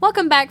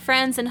Welcome back,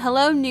 friends, and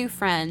hello, new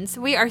friends.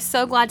 We are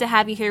so glad to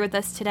have you here with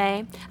us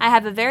today. I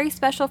have a very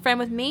special friend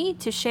with me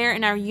to share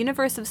in our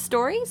universe of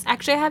stories.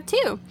 Actually, I have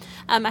two.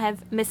 I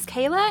have Miss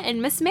Kayla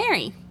and Miss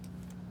Mary.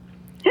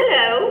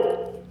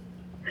 Hello.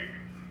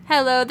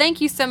 Hello.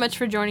 Thank you so much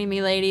for joining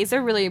me, ladies. I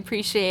really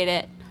appreciate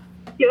it.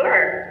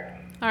 Sure.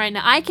 All right,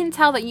 now I can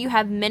tell that you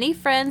have many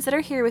friends that are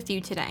here with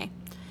you today,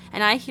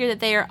 and I hear that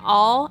they are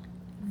all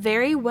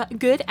very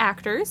good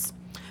actors.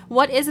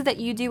 What is it that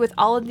you do with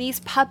all of these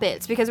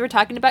puppets? Because we're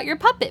talking about your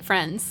puppet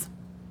friends.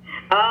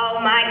 Oh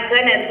my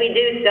goodness, we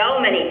do so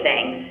many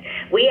things.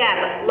 We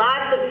have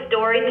lots of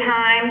story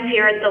times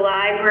here at the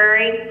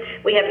library.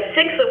 We have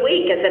 6 a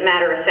week, as a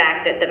matter of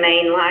fact, at the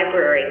main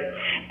library.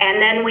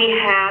 And then we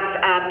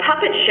have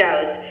puppet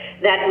shows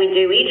that we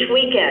do each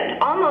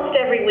weekend, almost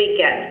every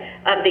weekend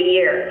of the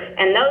year.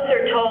 And those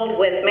are told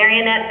with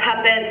marionette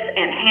puppets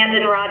and hand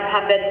and rod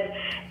puppets.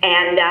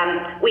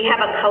 And we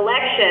have a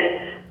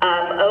collection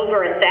of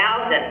over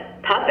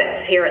 1,000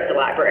 puppets here at the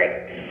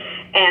library.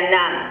 And,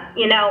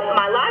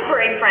 my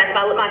library friends,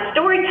 my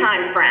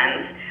storytime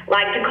friends,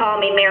 like to call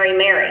me Mary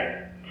Mary.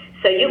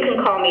 So you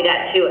can call me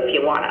that too if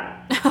you want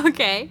to.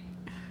 Okay.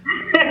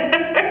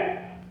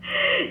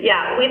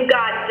 Yeah, we've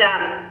got,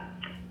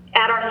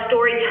 at our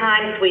story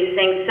times, we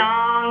sing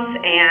songs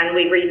and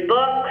we read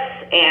books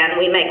and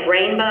we make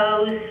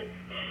rainbows.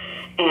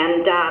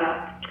 And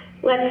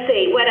let's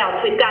see, what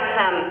else? We've got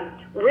some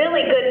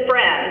really good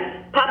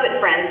friends, puppet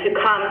friends, who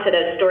come to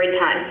those story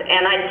times.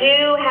 And I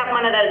do have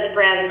one of those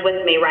friends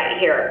with me right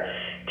here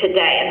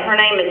today, and her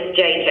name is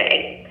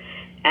JJ.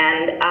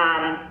 And,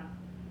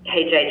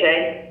 hey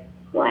JJ.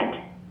 What?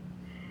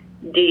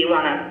 Do you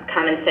want to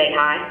come and say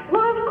hi?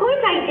 Well, of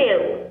course I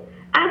do.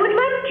 I would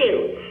love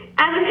to.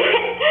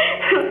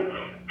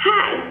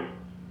 Hi.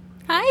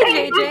 Hi,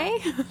 JJ.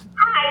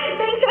 Hi,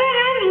 thanks for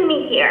having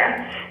me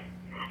here.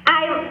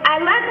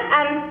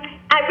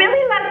 I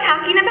really love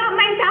talking about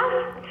myself,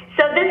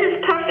 so this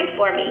is perfect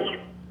for me.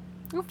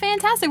 Well,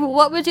 fantastic. Well,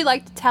 what would you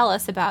like to tell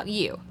us about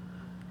you?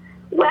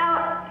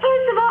 Well,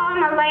 first of all,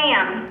 I'm a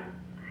lamb.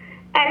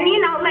 And,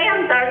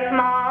 lambs are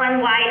small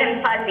and white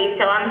and fuzzy,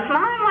 so I'm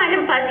small and white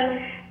and fuzzy.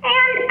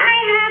 And I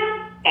have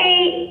a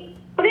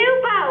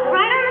blue bow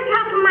right on the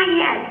top of my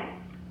head.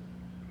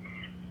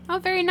 Oh,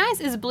 very nice.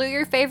 Is blue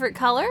your favorite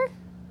color?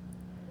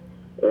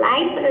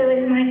 Light blue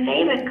is my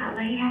favorite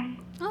color, yes.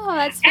 Oh,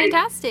 that's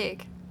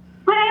fantastic.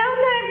 But I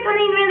also have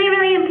something really,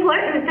 really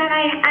important that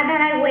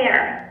I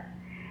wear.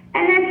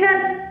 And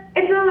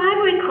it's a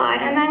library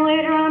card, and I wear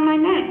it around my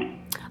neck.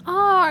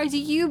 Oh, do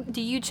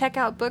you check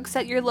out books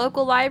at your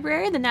local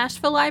library, the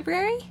Nashville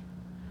Library?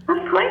 Of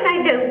course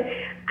I do.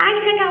 I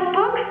check out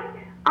books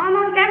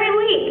almost every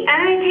week,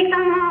 and I take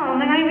them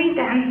home and I read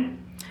them.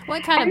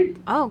 What kind of...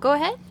 Oh, go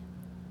ahead.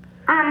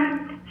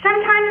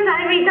 Sometimes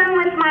I read them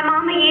with my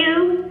Mama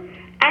You,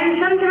 and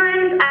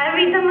sometimes I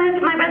read them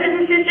with my brothers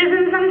and sisters,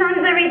 and sometimes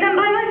I read them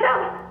by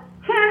myself.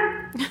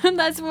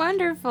 That's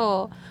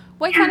wonderful.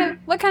 What kind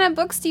of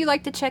books do you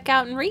like to check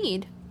out and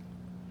read?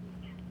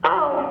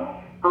 Oh,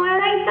 I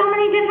like so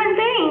many different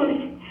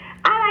things.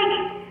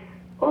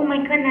 Oh my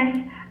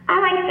goodness, I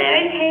like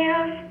fairy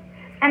tales,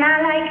 and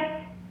I like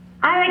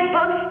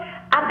books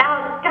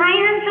about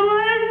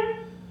dinosaurs,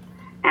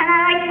 and I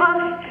like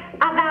books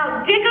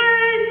about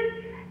diggers,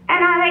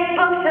 and I like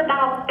books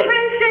about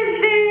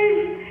princesses,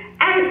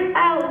 and I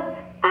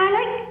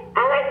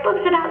like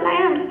books about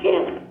lambs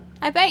too.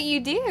 I bet you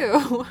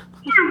do.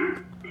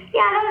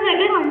 Yeah, those are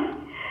good ones.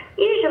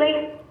 Usually.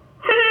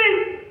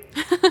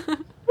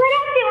 What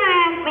else do you want to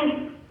ask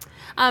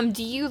me?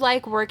 Do you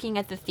like working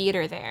at the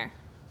theater there?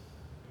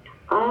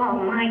 Oh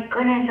my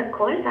goodness, of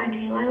course I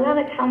do. I love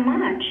it so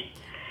much.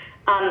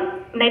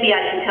 Maybe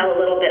I should tell a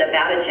little bit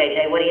about it,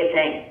 JJ. What do you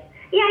think?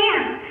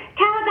 Yeah.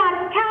 Tell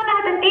about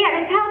the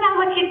theater. Tell about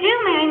what you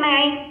do, Mary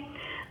Mary.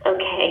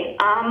 Okay.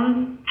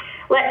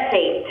 Let's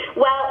see.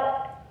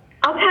 Well,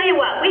 I'll tell you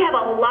what. We have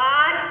a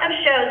lot of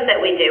shows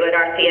that we do at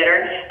our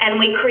theater, and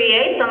we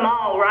create them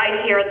all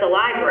right here at the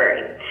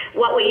library.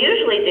 What we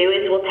usually do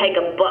is we'll take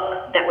a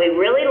book that we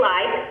really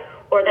like,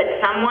 or that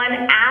someone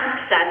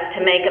asks us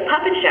to make a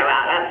puppet show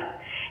out of,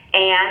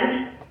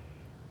 and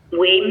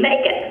we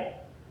make it.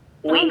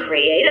 We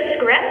create a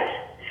script,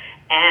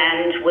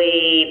 and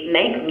we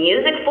make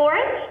music for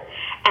it,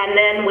 and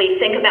then we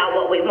think about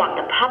what we want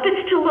the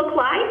puppets to look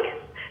like.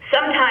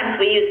 Sometimes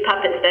we use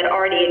puppets that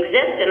already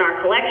exist in our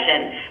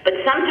collection, but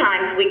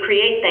sometimes we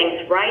create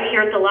things right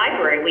here at the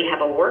library. We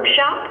have a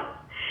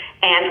workshop,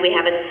 and we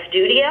have a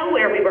studio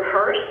where we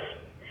rehearse,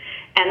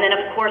 and then,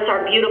 of course,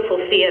 our beautiful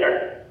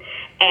theater.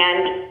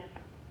 And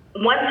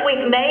once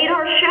we've made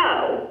our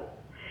show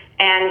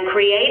and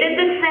created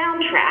the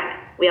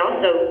soundtrack, we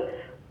also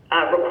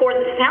record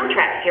the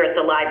soundtracks here at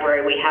the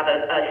library. We have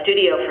a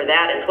studio for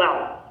that as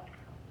well.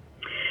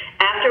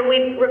 After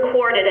we've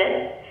recorded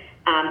it,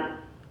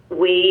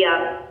 we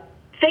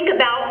think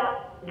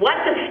about what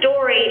the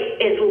story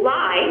is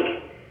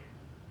like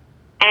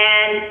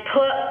and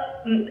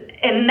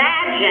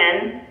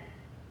imagine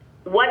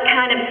what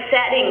kind of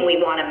setting we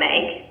want to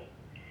make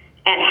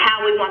and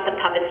how we want the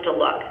puppets to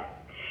look.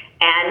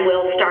 and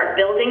we'll start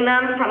building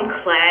them from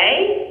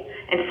clay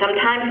and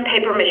sometimes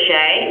paper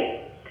mache,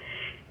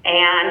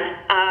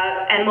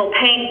 and we'll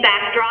paint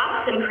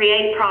backdrops and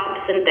create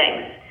props and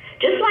things,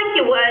 just like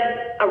you would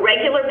a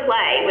regular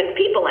play with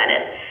people in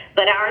it,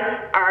 but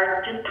ours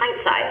are just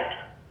pint-sized.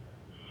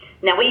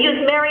 Now, we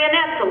use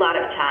marionettes a lot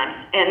of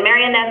times, and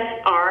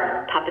marionettes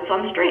are puppets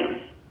on strings.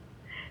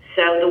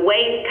 So the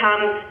weight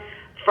comes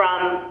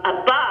from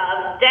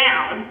above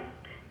down,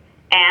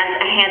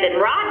 and a hand and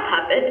rod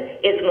puppet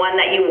is one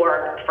that you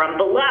work from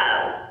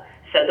below.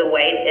 So the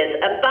weight is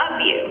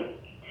above you.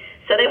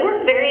 So they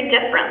work very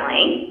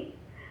differently,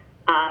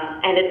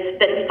 and it's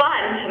been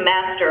fun to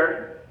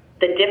master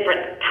the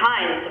different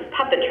kinds of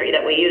puppetry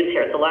that we use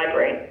here at the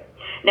library.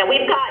 Now,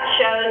 we've got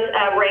shows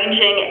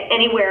ranging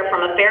anywhere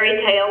from a fairy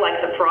tale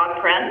like The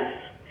Frog Prince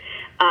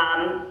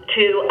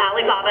to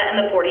Ali Baba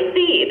and the 40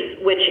 Thieves,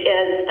 which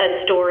is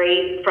a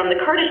story from the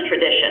Kurdish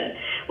tradition.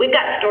 We've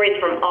got stories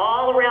from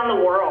all around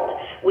the world.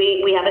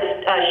 We have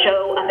a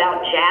show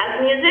about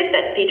jazz music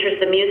that features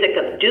the music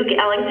of Duke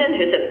Ellington,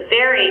 who's a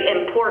very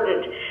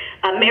important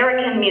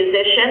American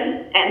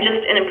musician and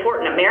just an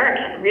important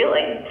American,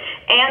 really.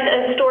 And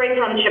a story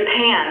from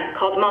Japan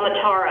called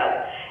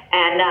Momotaro.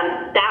 And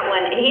that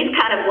one, he's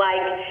kind of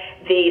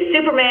like the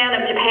Superman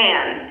of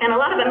Japan. And a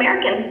lot of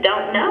Americans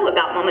don't know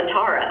about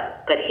Momotaro,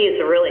 but he's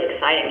a really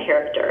exciting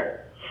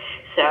character.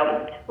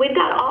 So we've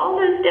got all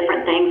those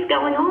different things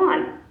going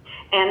on,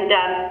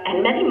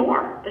 and many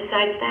more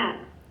besides that.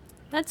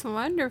 That's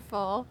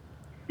wonderful.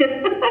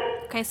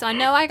 Okay, so I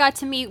know I got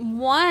to meet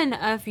one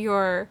of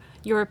your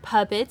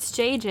puppets,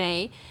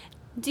 JJ.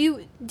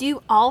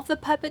 Do all of the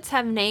puppets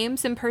have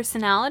names and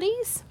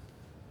personalities?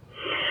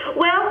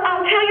 Well,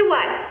 I'll tell you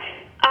what.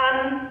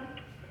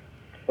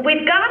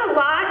 We've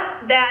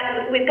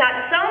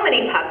got so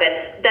many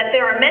puppets that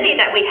there are many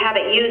that we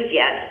haven't used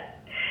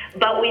yet,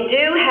 but we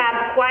do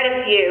have quite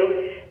a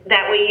few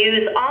that we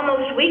use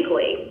almost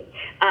weekly.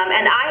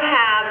 And I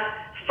have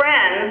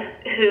friends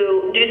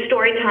who do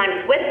story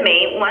times with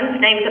me. One's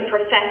named the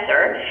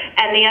Professor,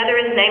 and the other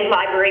is named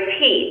Library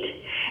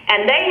Pete.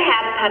 And they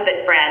have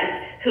puppet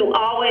friends who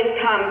always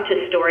come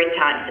to story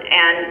times.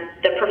 And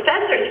the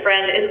Professor's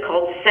friend is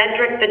called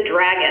Cedric the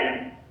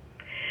Dragon.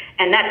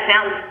 And that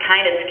sounds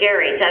kind of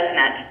scary, doesn't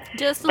it?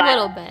 Just a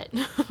little bit.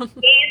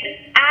 He's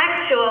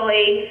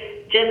actually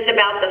just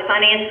about the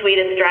funniest,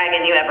 sweetest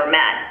dragon you ever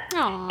met.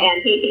 Aww.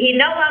 And he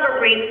no longer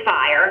breathes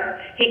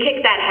fire. He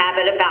kicked that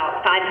habit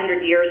about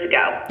 500 years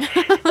ago.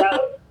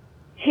 So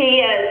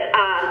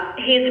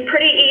he's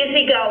pretty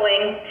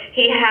easygoing.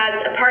 He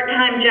has a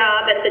part-time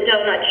job at the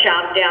donut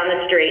shop down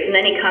the street, and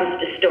then he comes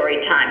to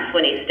story times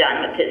when he's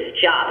done with his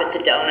job at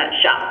the donut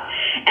shop.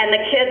 And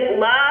the kids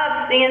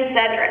love seeing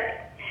Cedric.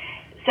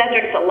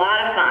 Cedric's a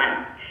lot of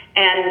fun.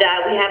 And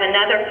we have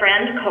another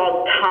friend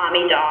called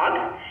Tommy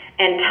Dog.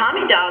 And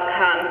Tommy Dog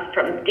comes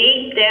from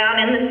deep down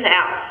in the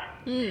South.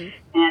 Mm.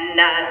 And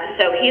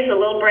so he's a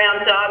little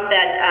brown dog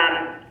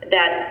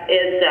that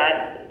is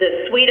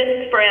the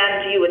sweetest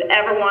friend you would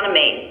ever want to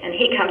meet. And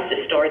he comes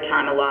to story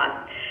time a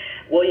lot.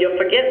 Well, you're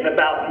forgetting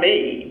about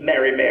me,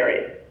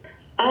 Mary.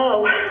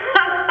 Oh,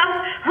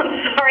 I'm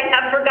sorry,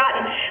 I've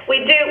forgotten.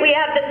 We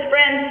have this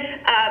friend,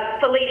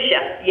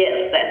 Felicia.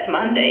 Yes, that's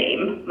my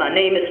name. My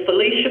name is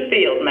Felicia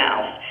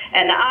Fieldmouse,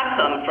 and I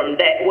come from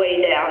that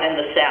way down in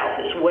the South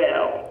as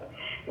well.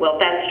 Well,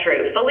 that's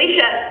true.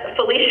 Felicia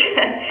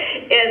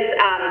is,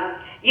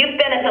 you've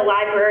been at the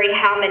library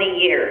how many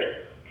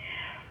years?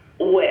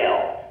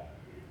 Well,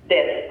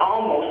 that's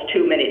almost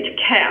too many to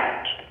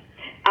count.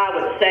 I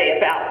would say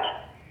about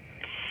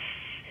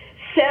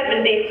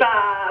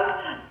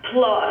 75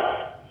 plus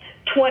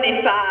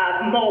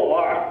 25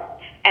 more,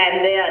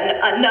 and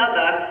then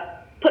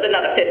put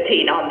another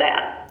 15 on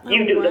that.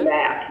 You do the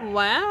math.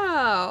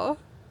 Wow.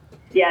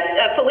 Yes,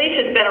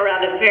 Felicia's been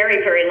around a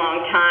very, very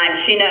long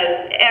time. She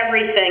knows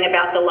everything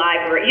about the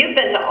library. You've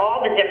been to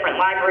all the different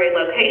library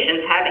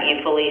locations, haven't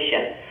you,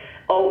 Felicia?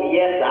 Oh,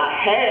 yes, I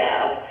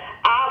have.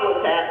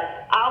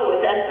 I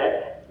was at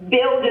the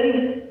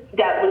building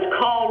that was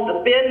called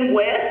the Ben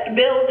West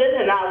building,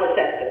 and I was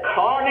at the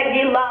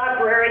Carnegie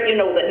Library. You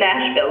know, the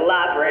Nashville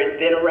Library's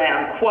been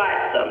around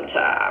quite some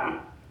time.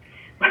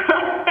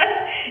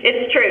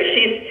 It's true.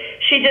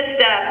 She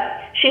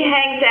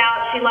hangs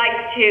out. She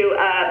likes to,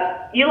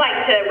 you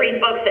like to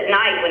read books at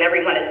night when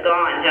everyone is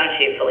gone, don't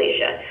you,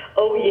 Felicia?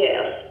 Oh,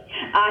 yes.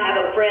 I have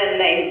a friend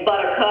named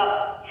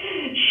Buttercup.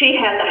 She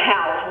has a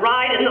house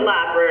right in the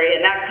library,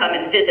 and I come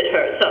and visit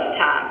her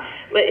sometime.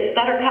 Is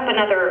Buttercup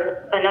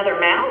another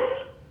mouse?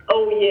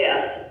 Oh,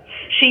 yes.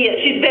 She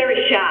is. She's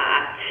very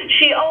shy.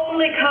 She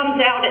only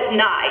comes out at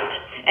night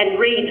and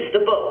reads the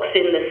books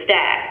in the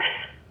stacks.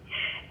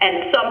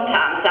 And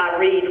sometimes I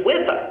read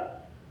with her.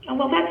 Oh,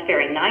 well, that's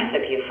very nice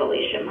of you,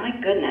 Felicia. My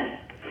goodness.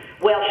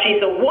 Well,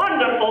 she's a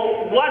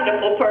wonderful,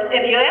 wonderful person.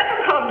 If you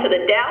ever come to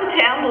the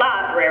downtown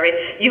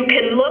library, you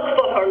can look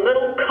for her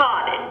little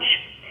cottage.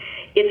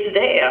 It's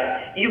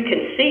there. You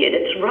can see it.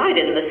 It's right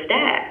in the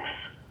stacks.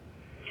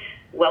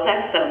 Well,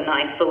 that's so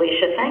nice,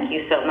 Felicia. Thank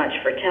you so much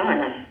for telling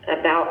us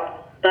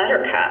about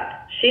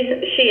Buttercup. She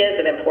is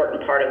an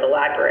important part of the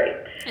library.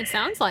 It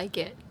sounds like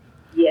it.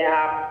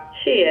 Yeah,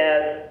 she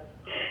is.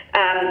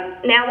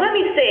 Now, let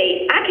me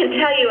see. I can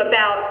tell you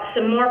about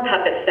some more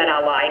puppets that I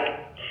like.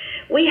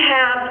 We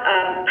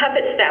have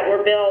puppets that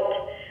were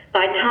built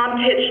by Tom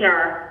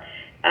Titchener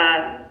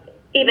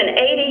even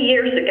 80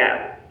 years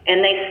ago,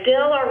 and they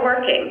still are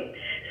working.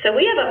 So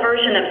we have a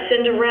version of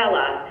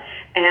Cinderella,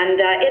 and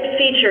it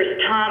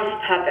features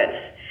Tom's puppets.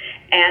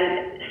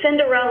 And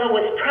Cinderella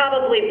was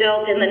probably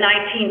built in the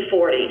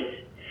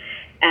 1940s,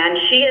 and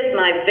she is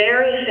my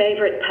very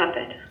favorite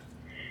puppet.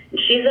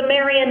 She's a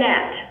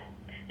marionette,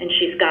 and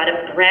she's got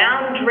a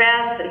brown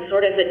dress and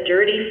sort of a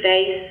dirty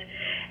face,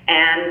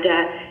 and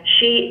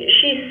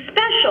she's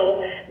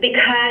special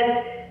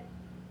because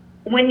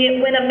when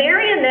a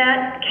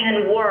marionette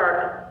can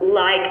work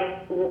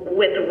like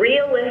with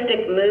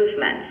realistic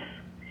movements,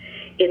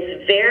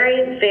 it's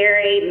very,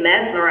 very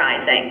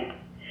mesmerizing,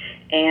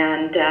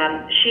 and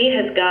she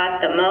has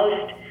got the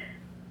most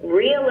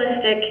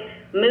realistic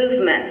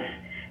movements,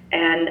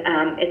 and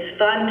it's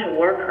fun to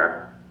work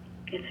her.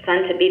 It's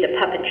fun to be the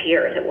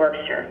puppeteer that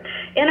works her.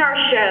 In our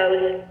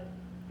shows,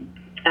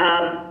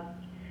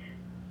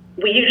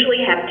 we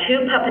usually have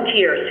two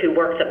puppeteers who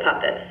work the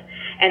puppets,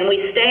 and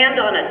we stand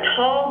on a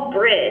tall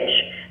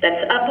bridge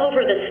that's up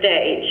over the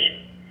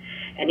stage,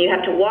 and you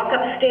have to walk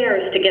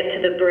upstairs to get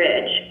to the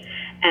bridge,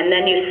 and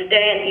then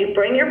you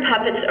bring your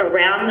puppets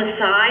around the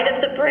side of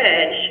the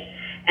bridge,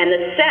 and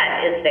the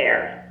set is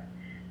there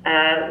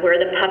where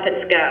the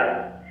puppets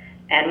go.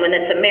 And when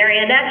it's a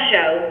marionette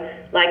show,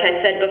 like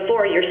I said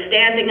before, you're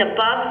standing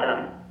above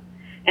them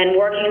and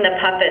working the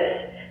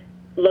puppets,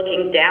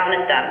 looking down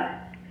at them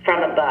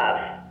from above.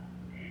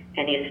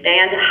 And you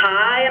stand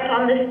high up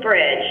on this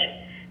bridge,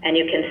 and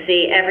you can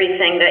see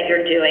everything that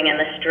you're doing and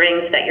the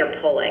strings that you're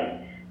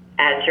pulling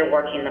as you're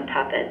working the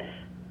puppets.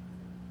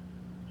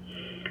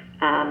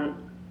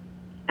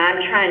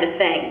 I'm trying to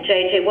think.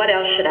 JJ, what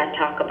else should I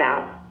talk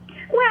about?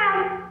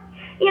 Well,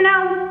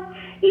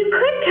 you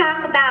could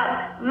talk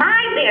about my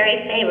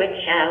very favorite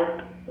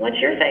show. What's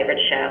your favorite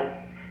show?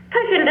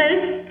 Puss in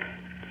Boots.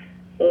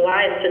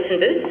 Why is Puss in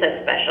Boots so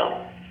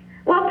special?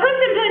 Well, Puss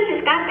in Boots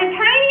has got the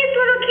tiniest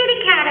little kitty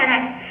cat in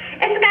it.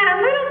 It's got a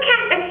little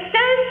cat that's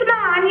so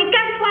small, and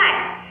guess what?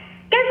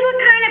 Guess what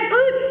kind of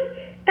boots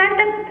that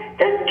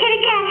the kitty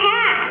cat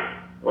has?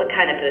 What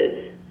kind of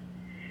boots?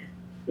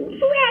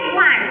 Red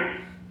ones.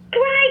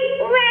 Bright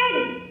red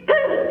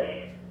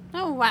boots.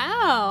 Oh,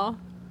 wow.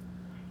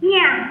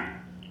 Yeah,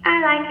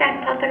 I like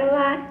that puppet a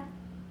lot.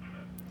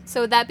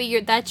 So would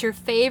that's your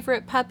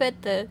favorite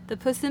puppet, the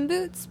Puss in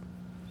Boots?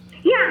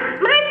 Yeah,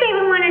 my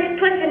favorite one is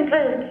Puss in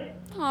Boots.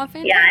 Oh,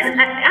 fantastic.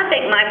 Yeah, I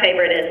think my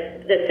favorite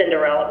is the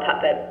Cinderella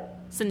puppet.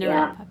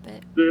 Cinderella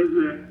puppet.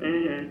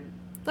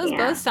 Those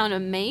both sound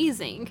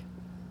amazing.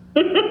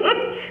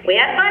 We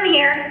have fun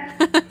here.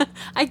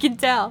 I can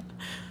tell.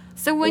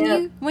 So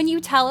when you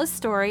tell a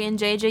story, and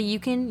JJ, you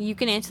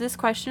can answer this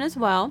question as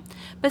well.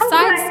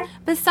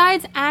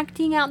 Besides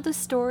acting out the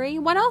story,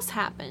 what else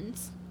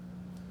happens?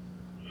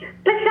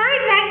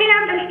 Besides acting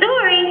out the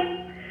story,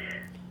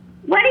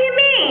 what do you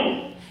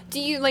mean?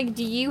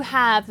 Do you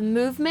have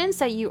movements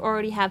that you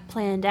already have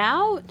planned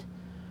out?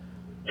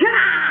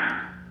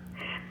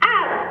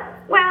 Oh,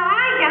 well,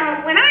 I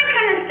don't. When I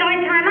come to story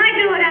time, I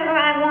do whatever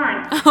I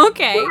want.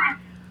 Okay.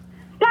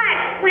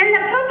 But when the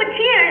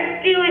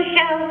puppeteers do a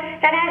show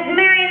that has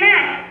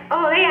marionettes,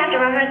 they have to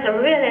rehearse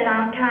a really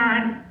long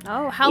time.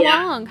 Oh, how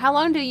long? How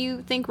long do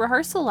you think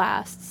rehearsal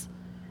lasts?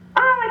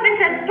 Oh, if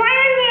it's a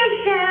brand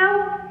new show,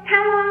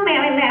 how long,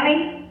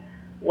 Mary?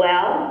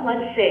 Well,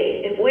 let's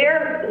see. If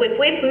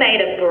we've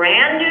made a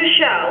brand new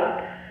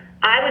show,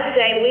 I would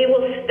say we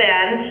will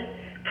spend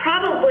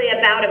probably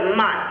about a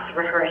month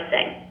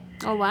rehearsing.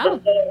 Oh, wow.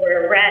 Before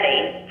we're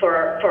ready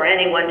for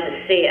anyone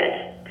to see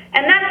it.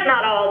 And that's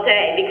not all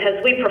day,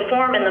 because we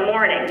perform in the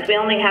mornings. We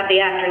only have the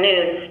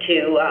afternoons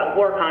to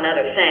work on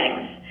other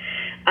things.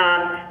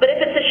 But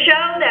if it's a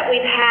show that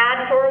we've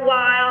had for a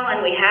while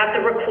and we have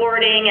the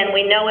recording and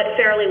we know it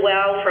fairly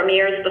well from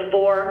years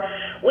before,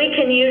 we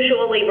can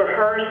usually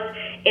rehearse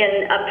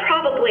in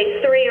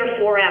probably 3 or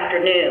 4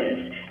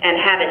 afternoons and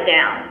have it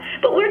down.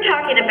 But we're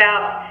talking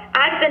about,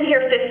 I've been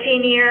here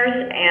 15 years,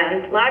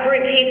 and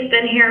Library Pete's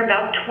been here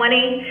about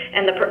 20,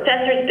 and the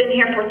professor's been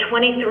here for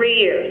 23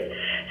 years.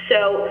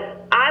 So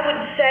I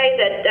would say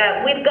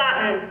that we've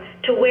gotten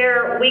to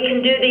where we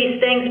can do these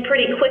things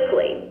pretty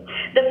quickly.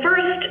 The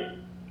first,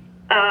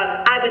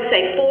 I would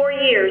say, 4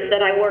 years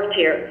that I worked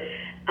here,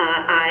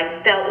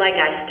 I felt like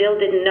I still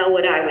didn't know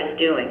what I was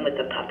doing with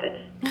the puppets.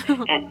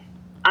 And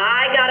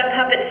I got a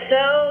puppet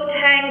so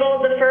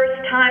tangled the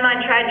first time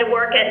I tried to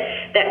work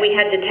it that we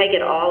had to take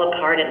it all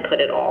apart and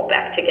put it all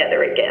back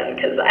together again,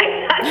 because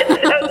I got it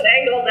so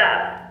tangled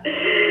up.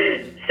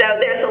 So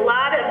there's a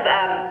lot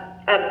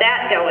of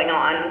that going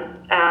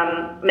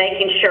on,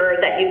 making sure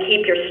that you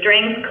keep your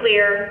strings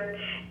clear.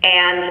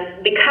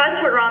 And because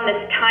we're on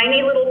this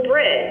tiny little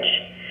bridge,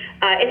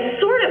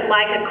 it's sort of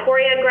like a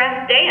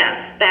choreographed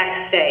dance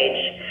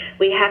backstage.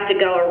 We have to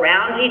go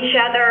around each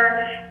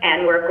other,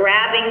 and we're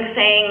grabbing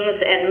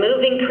things and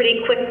moving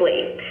pretty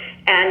quickly.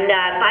 And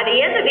by the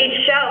end of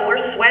each show,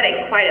 we're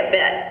sweating quite a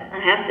bit, I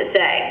have to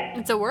say.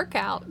 It's a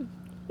workout.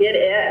 It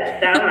is,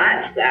 so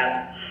much so.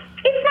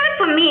 It's not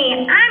for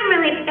me. I'm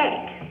really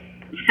fit.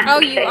 Oh,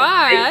 you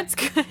are? That's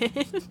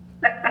good.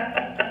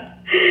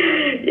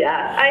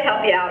 Yeah, I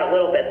help you out a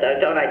little bit, though,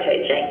 don't I,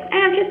 JJ?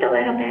 Just a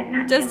little bit.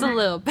 Not Just too a much.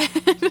 little bit.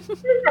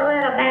 Just a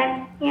little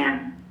bit,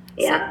 yeah.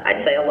 Yeah,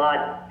 I'd say a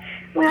lot.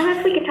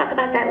 Well, we could talk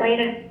about that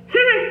later.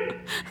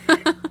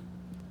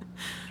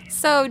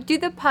 So, do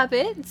the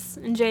puppets,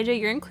 and JJ,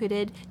 you're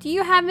included, do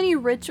you have any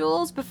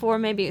rituals before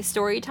maybe a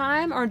story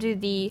time? Or do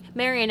the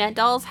marionette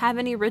dolls have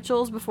any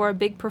rituals before a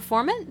big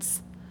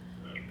performance?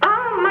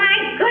 Oh my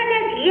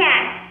goodness,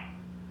 yes.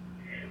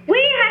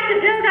 We have to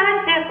build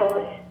our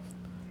circles.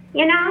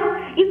 You know,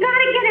 you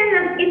gotta get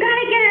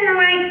in the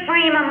right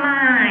frame of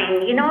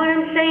mind. You know what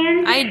I'm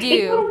saying? I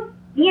do.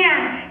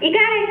 Yeah, you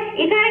gotta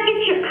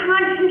get your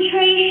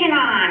concentration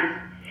on.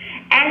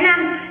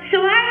 And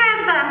so I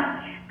have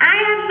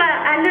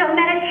a little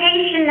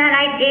meditation that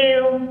I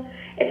do.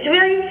 It's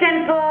really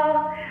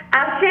simple.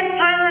 I'll sit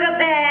for a little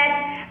bit.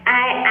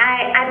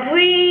 I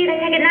breathe. I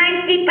take a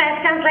nice deep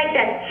breath. Sounds like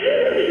this.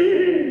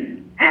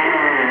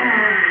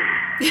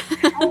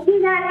 I do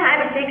that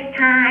 5 or 6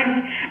 times,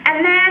 and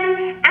then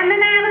I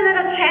have a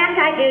little chant I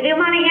do. Do you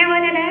want to hear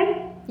what it is?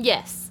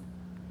 Yes.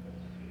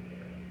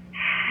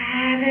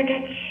 Have a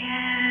good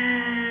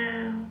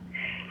show.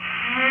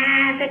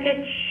 Have a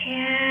good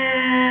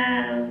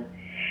show.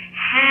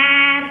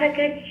 Have a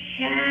good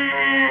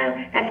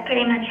show. That's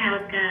pretty much how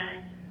it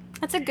goes.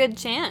 That's a good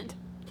chant.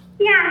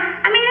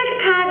 Yeah, I mean,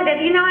 it's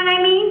positive, you know what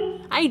I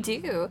mean? I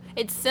do.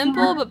 It's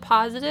simple but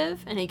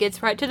positive, and it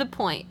gets right to the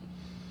point.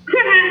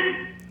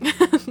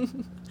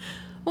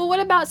 Well,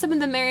 what about some of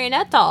the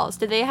marionette dolls?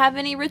 Do they have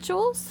any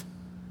rituals?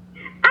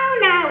 Oh,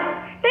 no.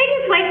 They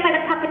just wait for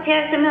the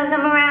puppeteers to move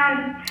them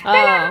around.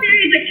 They're not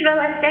very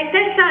ritualistic.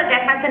 They're so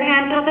different than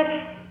hand puppets.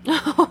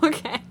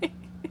 Okay.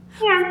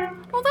 Yeah.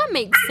 Well, that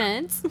makes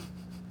sense.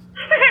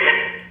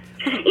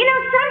 You know,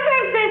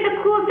 sometimes there's a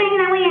cool thing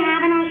that we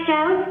have in our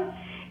shows.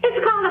 It's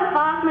called a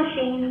fog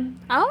machine.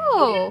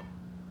 Oh.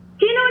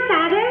 Do you know what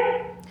that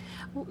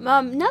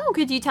is? No.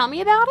 Could you tell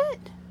me about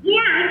it? Yeah,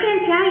 I can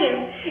tell you.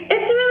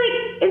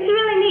 It's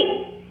really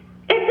neat.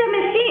 It's a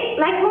machine.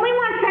 Like when we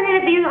want something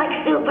to be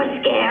like super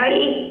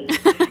scary,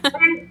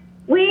 and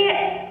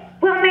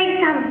we'll make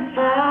some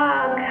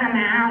fog come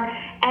out,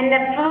 and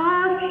the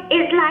fog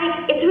is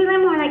like, it's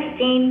really more like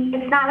steam.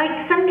 It's not like,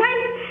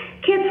 sometimes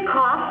kids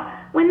cough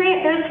when the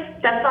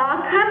fog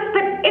comes,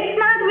 but it's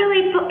not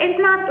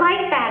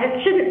like that.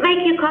 It shouldn't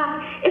make you cough.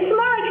 It's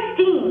more like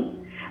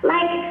steam.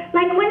 Like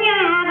when you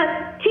have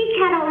a tea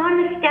kettle on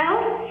the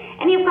stove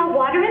and you've got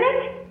water in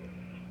it,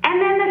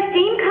 and then the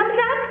steam comes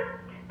up.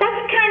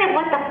 That's kind of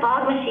what the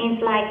fog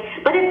machine's like.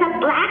 But it's a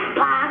black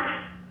box,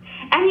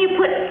 and you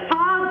put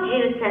fog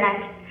juice in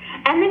it,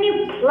 and then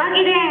you plug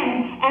it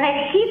in, and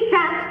it heats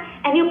up,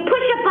 and you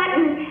push a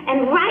button,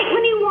 and right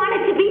when you want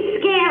it to be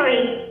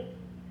scary,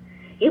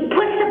 you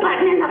push the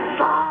button and the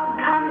fog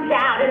comes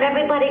out, and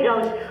everybody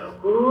goes,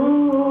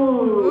 ooh.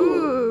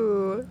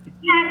 Ooh.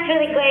 Yeah, it's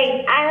really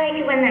great. I like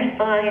it when there's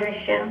fog in the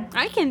show.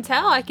 I can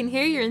tell. I can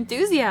hear your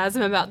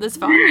enthusiasm about this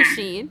fog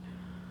machine.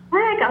 I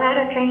like a lot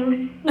of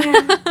things.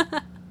 Yeah.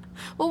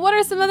 Well, what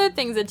are some other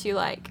things that you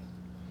like?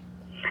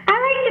 I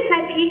like to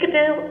play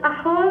peekaboo a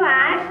whole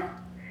lot.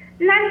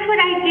 And that's what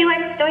I do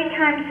at story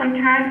time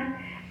sometimes.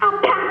 I'll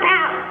pop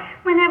out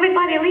when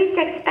everybody least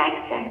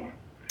expects it.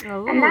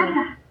 Oh. And that's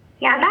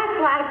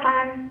a lot of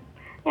fun.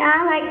 Yeah,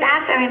 I like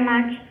that very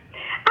much.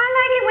 I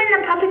like it when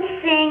the puppets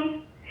sing.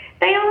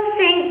 They all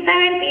sing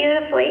very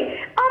beautifully.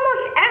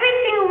 Almost every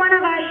single one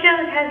of our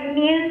shows has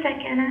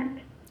music in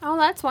it. Oh,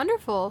 that's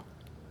wonderful.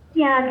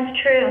 Yeah, it's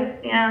true.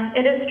 Yeah,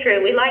 it is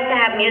true. We like to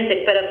have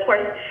music, but of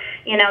course,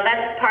 you know,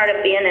 that's part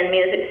of being in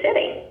Music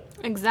City.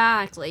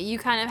 Exactly. You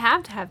kind of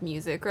have to have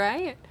music,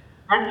 right?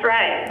 That's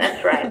right.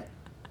 That's right.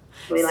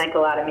 We like a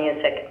lot of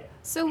music.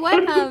 So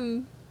what,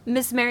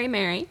 Miss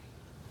Mary?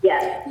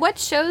 Yes. What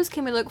shows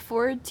can we look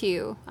forward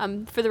to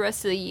for the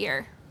rest of the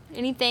year?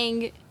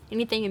 Anything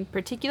in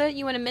particular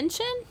you want to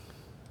mention?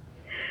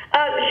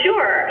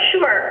 Sure.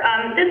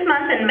 This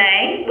month in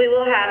May, we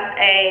will have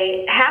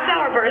a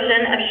half-hour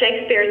version of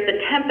Shakespeare's The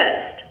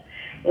Tempest,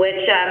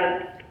 which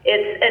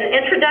is an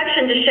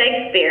introduction to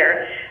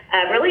Shakespeare,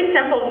 a really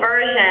simple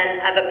version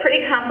of a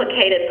pretty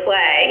complicated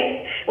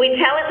play. We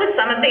tell it with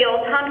some of the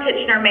old Tom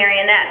Titchener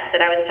marionettes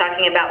that I was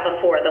talking about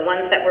before, the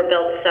ones that were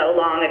built so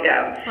long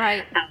ago.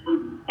 Right.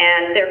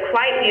 And they're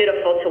quite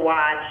beautiful to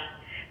watch.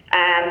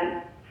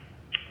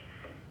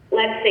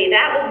 Let's see,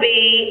 that will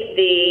be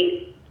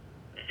the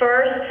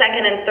first,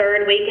 second, and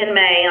third week in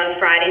May on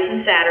Fridays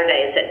and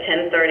Saturdays at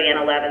 10:30 and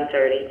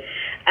 11:30.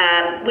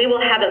 We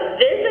will have a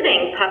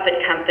visiting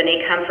puppet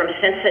company come from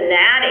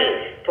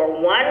Cincinnati for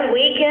 1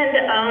 weekend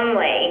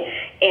only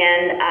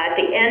at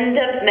the end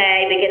of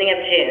May, beginning of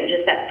June,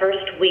 just that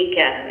first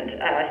weekend.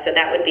 So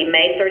that would be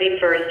May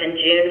 31st and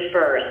June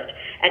 1st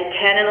at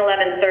 10 and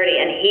 11:30.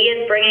 And he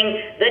is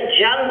bringing the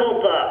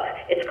Jungle Book.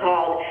 It's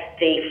called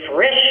the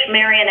Frisch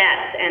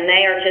Marionettes, and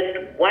they are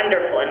just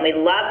wonderful, and we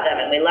love them,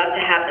 and we love to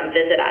have them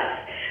visit us.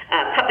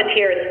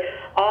 Puppeteers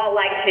all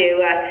like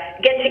to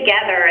get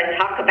together and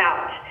talk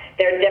about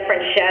their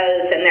different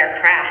shows and their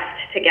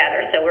craft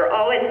together. So we're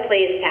always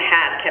pleased to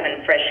have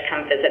Kevin Frisch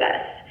come visit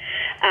us.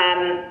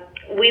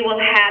 We will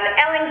have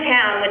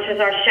Ellingtown, which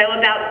is our show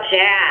about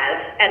jazz,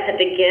 at the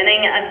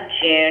beginning of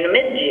June,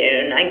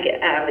 mid-June,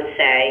 I would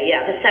say,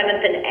 the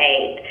 7th and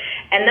 8th.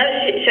 And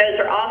those shows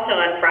are also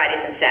on Fridays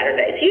and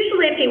Saturdays.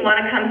 Usually if you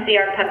want to come see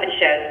our puppet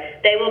shows,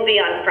 they will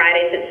be on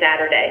Fridays and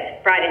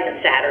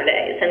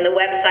Saturdays. And the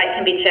website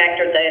can be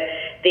checked, or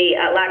the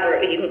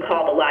library, you can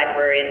call the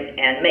library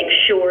and make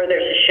sure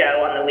there's a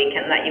show on the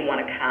weekend that you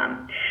want to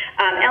come.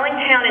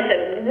 Ellingtown is a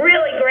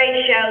really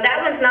great show.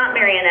 That one's not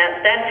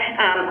marionettes. That's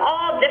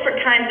all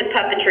different kinds of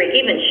puppetry,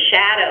 even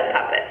shadow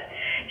puppets,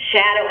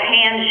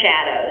 hand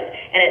shadows,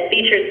 and it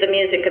features the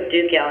music of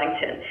Duke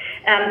Ellington.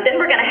 Then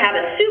we're going to have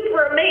a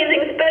super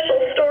amazing special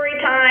story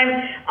time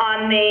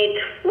on the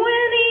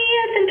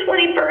 20th and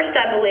 21st,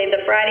 I believe,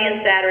 the Friday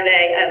and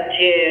Saturday of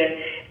June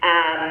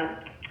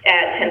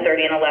at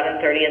 10:30 and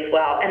 11:30 as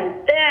well.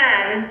 And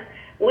then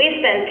we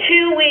spend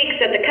 2 weeks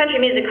at the Country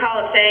Music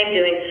Hall of Fame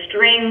doing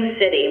String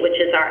City, which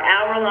is our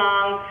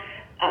hour-long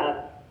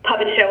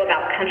puppet show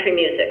about country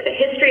music, the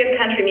history of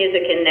country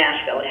music in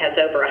Nashville. It has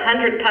over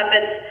 100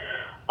 puppets,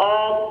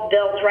 all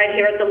built right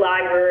here at the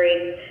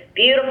library.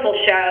 Beautiful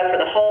show for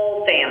the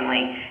whole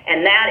family.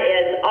 And that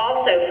is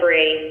also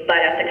free, but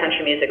at the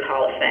Country Music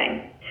Hall of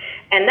Fame.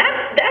 And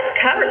that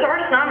covers our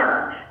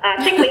summer.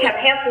 I think we have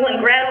Hansel and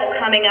Gretel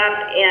coming up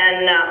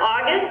in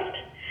August.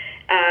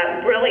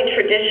 Really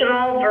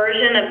traditional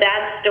version of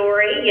that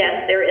story.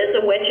 Yes, there is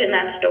a witch in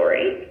that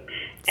story.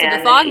 So the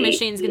fog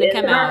machine's going to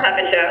come out.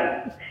 Puppet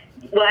show.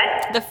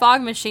 What? The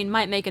fog machine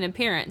might make an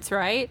appearance,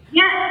 right?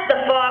 Yes,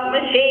 the fog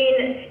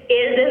machine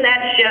is in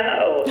that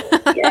show.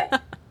 Yes.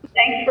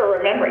 Thanks for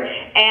remembering.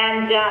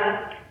 And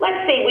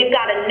let's see, we've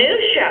got a new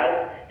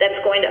show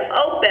that's going to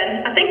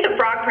open. I think the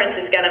Frog Prince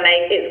is going to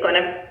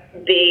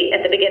be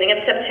at the beginning of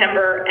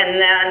September, and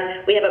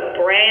then we have a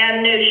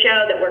brand new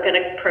show that we're going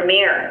to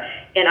premiere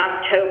in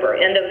October,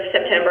 end of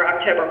September,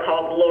 October,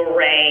 called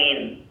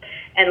Lorraine.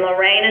 And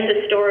Lorraine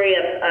is a story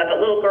of a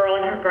little girl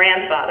and her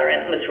grandfather,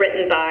 and it was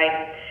written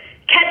by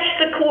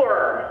Catch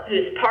Secor,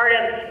 who's part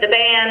of the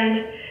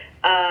band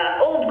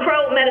Old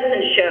Crow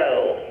Medicine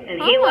Show.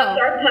 And he loves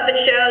our puppet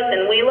shows,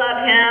 and we love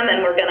him,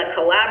 and we're going to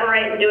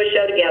collaborate and do a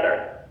show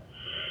together.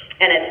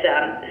 And it's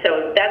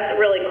so that's a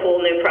really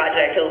cool new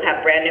project. It'll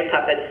have brand new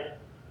puppets.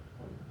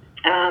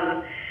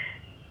 And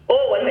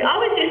we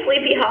always do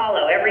Sleepy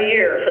Hollow every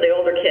year for the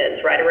older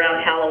kids, right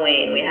around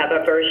Halloween. We have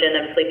a version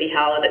of Sleepy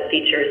Hollow that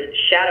features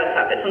shadow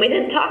puppets. And we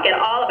didn't talk at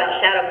all about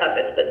shadow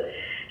puppets, but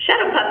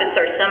shadow puppets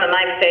are some of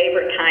my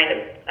favorite kind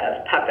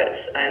of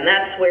puppets. And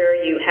that's where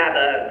you have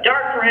a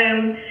dark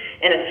room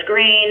and a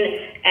screen,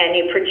 and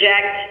you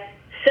project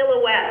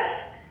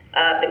silhouettes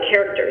of the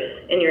characters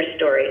in your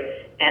story.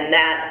 And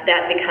that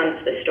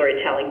becomes the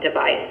storytelling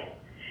device.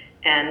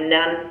 And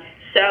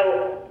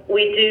so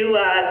we do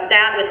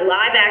that with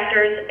live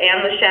actors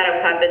and with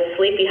shadow puppets.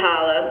 Sleepy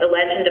Hollow, The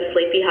Legend of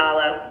Sleepy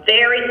Hollow.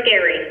 Very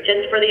scary,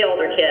 just for the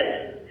older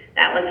kids.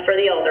 That one's for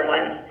the older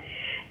ones,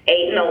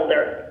 8 and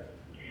older.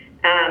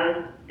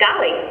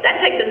 Golly,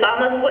 that takes us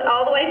almost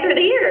all the way through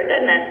the year,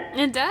 doesn't it?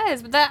 It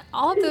does, but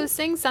all of those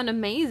things sound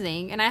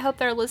amazing, and I hope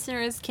that our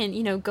listeners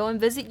can, go and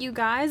visit you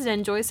guys and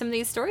enjoy some of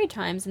these story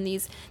times and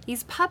these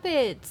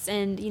puppets,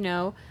 and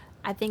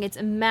I think it's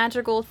a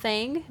magical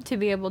thing to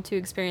be able to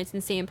experience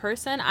and see in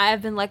person. I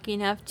have been lucky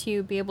enough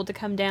to be able to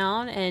come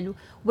down and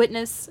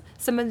witness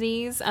some of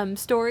these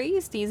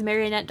stories, these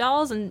marionette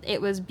dolls, and it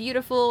was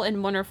beautiful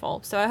and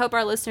wonderful. So I hope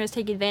our listeners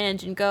take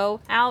advantage and go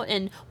out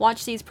and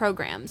watch these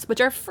programs,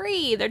 which are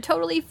free. They're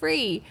totally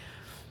free.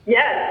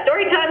 Yes,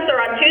 story times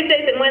are on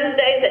Tuesdays and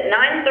Wednesdays at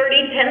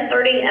 9:30,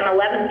 10:30, and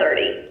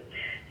 11:30.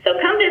 So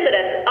come visit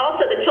us.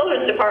 Also, the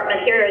children's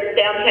department here at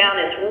downtown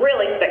is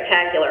really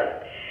spectacular.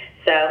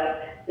 So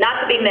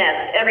not to be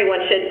missed. Everyone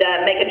should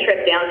make a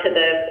trip down to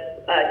the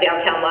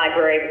downtown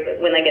library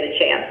when they get a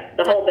chance.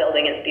 The whole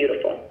building is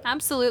beautiful.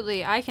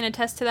 Absolutely. I can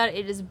attest to that.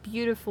 It is a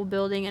beautiful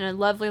building and a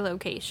lovely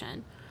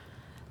location.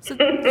 So,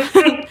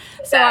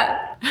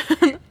 Yeah,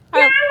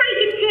 I like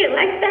it too.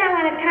 I spent a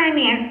lot of time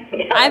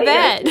here. I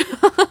bet.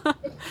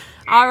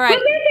 All right.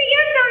 Professor,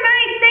 you're so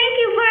nice. Thank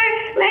you for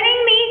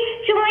letting me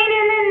join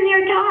in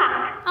your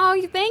talk.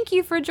 Oh, thank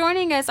you for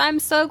joining us. I'm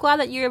so glad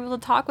that you were able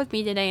to talk with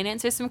me today and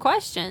answer some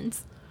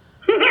questions.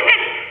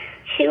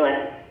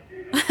 Sure.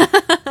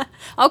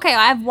 Okay,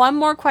 I have one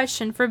more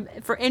question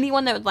for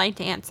anyone that would like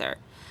to answer.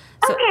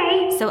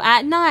 Okay. So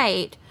at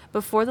night,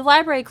 before the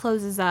library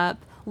closes up,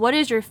 what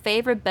is your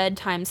favorite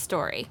bedtime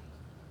story?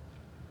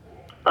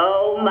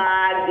 Oh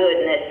my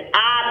goodness.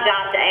 I've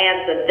got to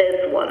answer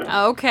this one.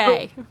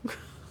 Okay.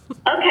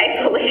 Okay,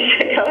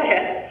 Felicia, go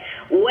ahead.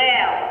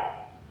 Well,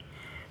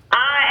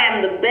 I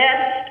am the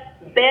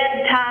best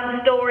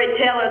bedtime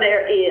storyteller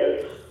there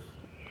is.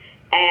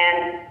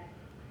 And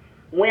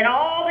when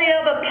all the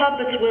other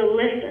puppets will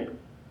listen,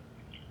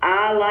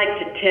 I like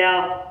to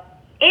tell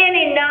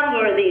any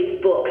number of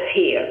these books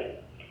here.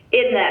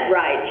 Isn't that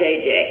right,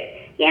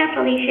 JJ? Yeah,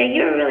 Felicia,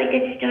 you're a really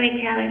good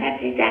storyteller.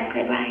 That's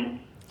exactly right.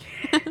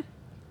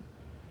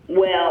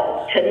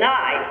 Well,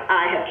 tonight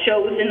I have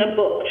chosen a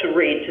book to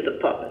read to the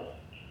puppets.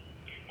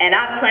 And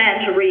I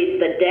plan to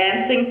read The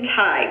Dancing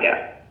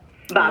Tiger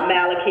by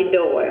Malachi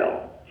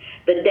Doyle.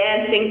 The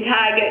Dancing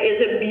Tiger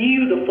is a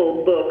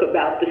beautiful book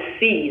about the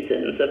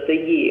seasons of the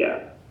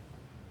year.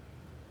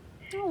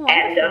 Oh,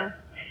 And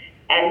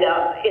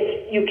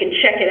you can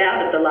check it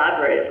out at the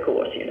library, of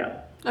course, you know.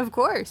 of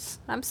course.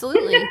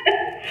 Absolutely.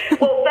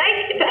 Well,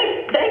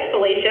 thanks,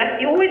 Felicia.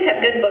 You always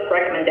have good book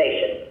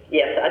recommendations.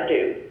 Yes, I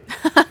do.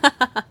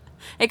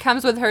 It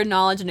comes with her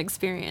knowledge and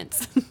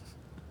experience.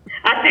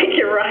 I think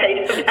you're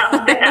right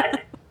about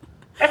that.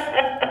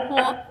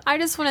 Well, I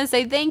just want to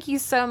say thank you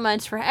so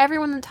much for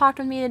everyone that talked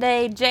with me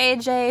today.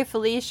 JJ,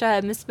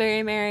 Felicia, Miss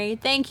Mary,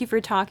 thank you for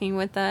talking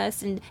with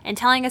us and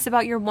telling us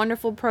about your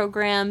wonderful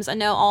programs. I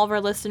know all of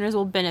our listeners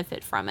will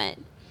benefit from it.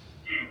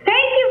 Thank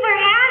you for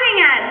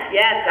having us.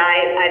 Yes,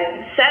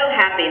 I'm so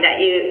happy that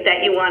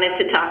you wanted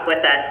to talk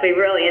with us. We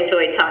really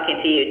enjoyed talking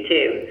to you,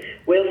 too.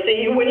 We'll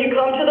see you when you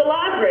come to the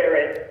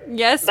library.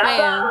 Yes, Bye-bye,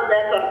 ma'am.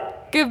 Rebecca.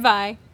 Goodbye.